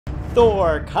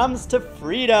Thor comes to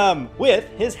freedom with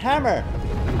his hammer.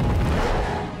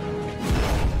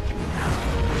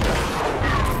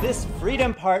 This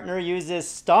freedom partner uses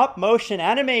stop-motion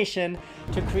animation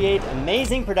to create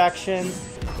amazing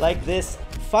productions like this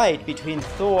fight between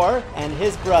Thor and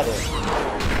his brother.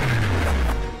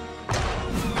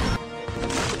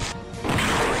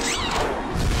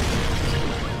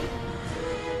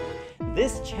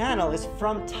 This channel is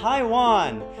from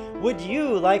Taiwan. Would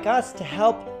you like us to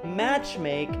help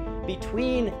matchmake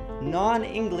between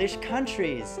non-English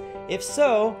countries? If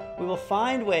so, we will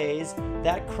find ways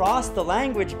that cross the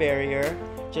language barrier.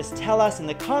 Just tell us in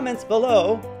the comments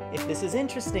below if this is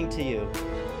interesting to you.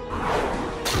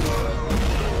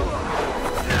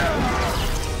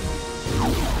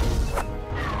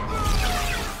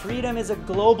 Freedom is a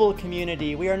global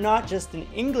community. We are not just an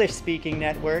English-speaking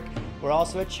network, we're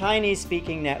also a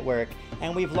Chinese-speaking network.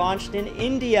 And we've launched in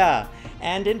India,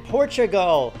 and in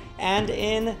Portugal, and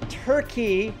in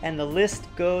Turkey, and the list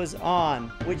goes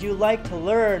on. Would you like to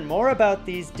learn more about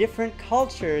these different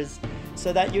cultures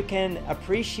so that you can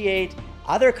appreciate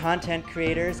other content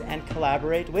creators and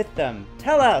collaborate with them?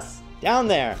 Tell us down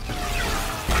there.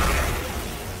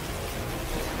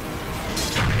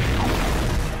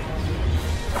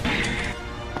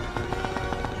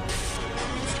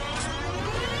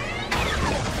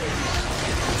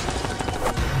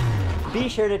 Be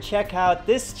sure to check out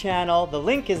this channel. The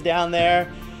link is down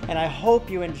there. And I hope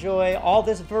you enjoy all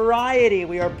this variety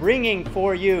we are bringing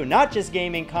for you. Not just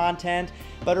gaming content,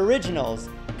 but originals.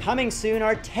 Coming soon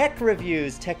are tech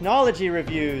reviews, technology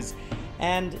reviews.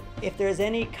 And if there's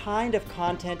any kind of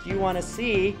content you want to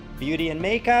see, beauty and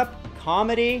makeup,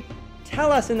 comedy, tell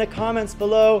us in the comments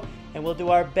below and we'll do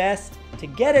our best to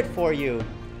get it for you.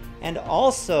 And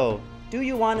also, do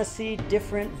you want to see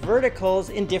different verticals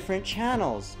in different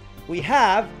channels? We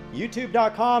have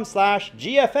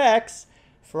youtube.com/GFX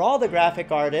for all the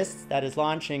graphic artists that is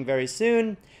launching very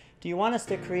soon. Do you want us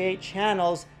to create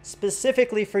channels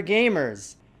specifically for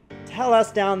gamers? Tell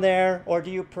us down there, or do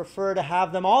you prefer to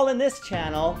have them all in this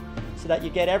channel so that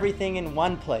you get everything in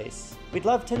one place? We'd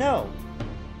love to know.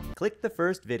 Click the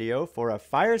first video for a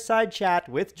fireside chat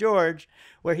with George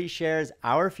where he shares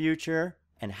our future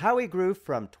and how he grew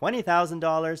from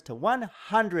 $20,000 to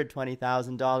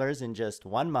 $120,000 in just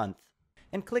 1 month.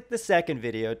 And click the second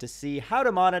video to see how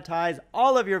to monetize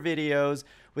all of your videos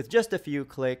with just a few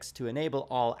clicks to enable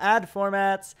all ad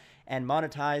formats and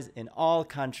monetize in all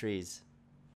countries.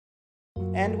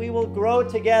 And we will grow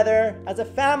together as a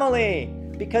family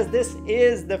because this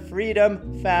is the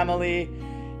Freedom Family.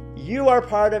 You are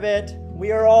part of it,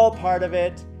 we are all part of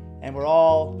it, and we're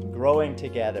all growing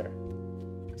together.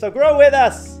 So grow with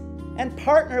us and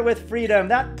partner with Freedom.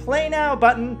 That Play Now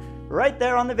button right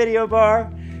there on the video bar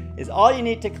is all you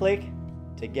need to click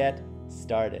to get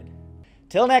started.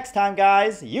 Till next time,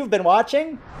 guys, you've been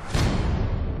watching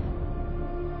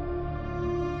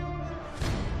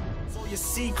For your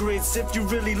secrets, if you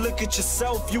really look at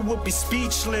yourself, you would be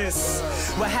speechless.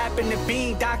 What happened to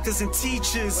being doctors and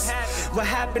teachers? What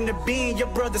happened to being your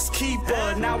brother's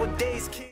keeper? Nowadays, kids